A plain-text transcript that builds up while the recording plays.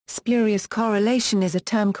spurious correlation is a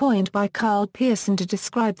term coined by Karl Pearson to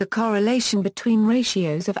describe the correlation between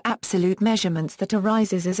ratios of absolute measurements that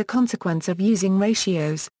arises as a consequence of using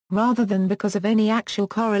ratios, rather than because of any actual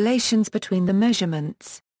correlations between the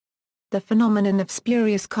measurements. The phenomenon of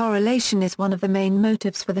spurious correlation is one of the main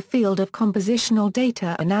motives for the field of compositional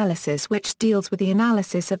data analysis, which deals with the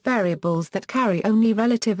analysis of variables that carry only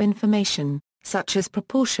relative information, such as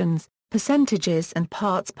proportions, percentages and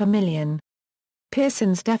parts per million.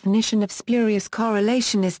 Pearson's definition of spurious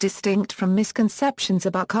correlation is distinct from misconceptions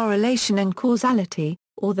about correlation and causality,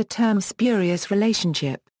 or the term spurious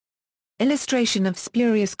relationship. Illustration of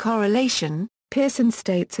spurious correlation. Pearson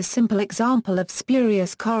states a simple example of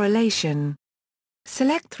spurious correlation.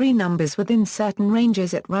 Select three numbers within certain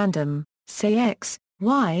ranges at random, say x,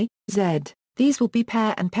 y, z. These will be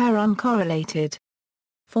pair and pair uncorrelated.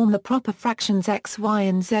 Form the proper fractions x, y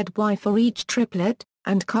and z y for each triplet,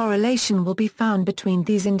 and correlation will be found between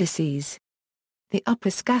these indices. The upper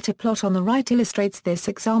scatter plot on the right illustrates this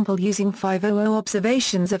example using 500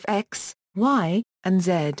 observations of x, y, and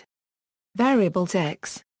z. Variables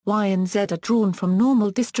x, y and z are drawn from normal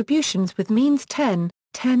distributions with means 10,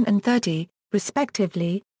 10 and 30,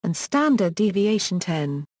 respectively, and standard deviation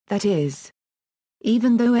 10, that is.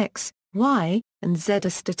 Even though x, y, and z are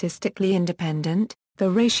statistically independent, the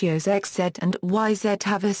ratios xz and yz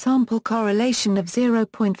have a sample correlation of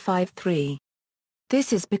 0.53.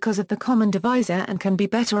 This is because of the common divisor and can be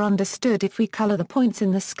better understood if we color the points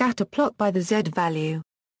in the scatter plot by the z value.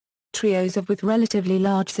 Trios with relatively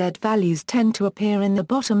large z values tend to appear in the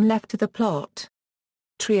bottom left of the plot.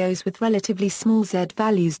 Trios with relatively small z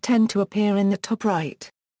values tend to appear in the top right.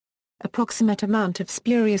 Approximate amount of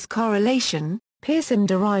spurious correlation. Pearson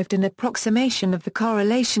derived an approximation of the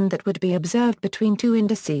correlation that would be observed between two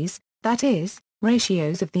indices, that is,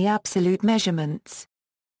 ratios of the absolute measurements.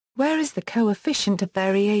 Where is the coefficient of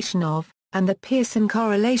variation of, and the Pearson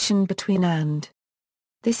correlation between and?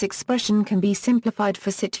 This expression can be simplified for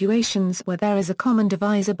situations where there is a common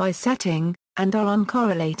divisor by setting, and are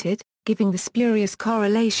uncorrelated, giving the spurious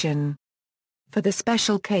correlation. For the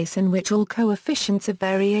special case in which all coefficients of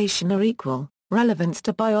variation are equal, relevance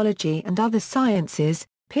to biology and other sciences,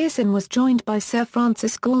 Pearson was joined by Sir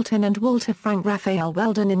Francis Galton and Walter Frank Raphael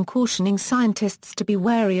Weldon in cautioning scientists to be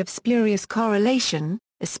wary of spurious correlation,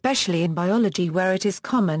 especially in biology where it is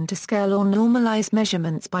common to scale or normalize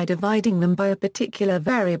measurements by dividing them by a particular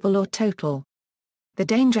variable or total. The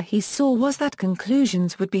danger he saw was that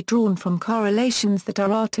conclusions would be drawn from correlations that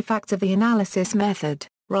are artifacts of the analysis method,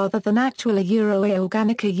 rather than actual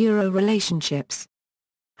aorganic relationships.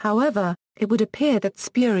 However, it would appear that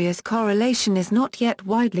spurious correlation is not yet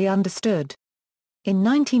widely understood. In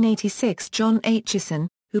 1986, John Aitchison,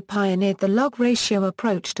 who pioneered the log ratio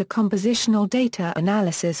approach to compositional data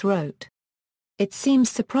analysis, wrote, "It seems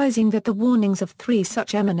surprising that the warnings of three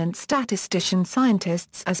such eminent statistician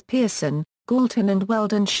scientists as Pearson, Galton and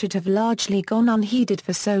Weldon should have largely gone unheeded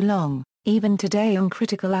for so long. Even today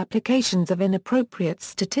uncritical applications of inappropriate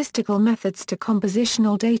statistical methods to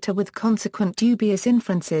compositional data with consequent dubious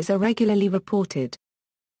inferences are regularly reported.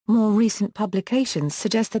 More recent publications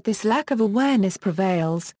suggest that this lack of awareness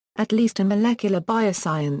prevails, at least in molecular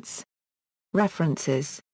bioscience." References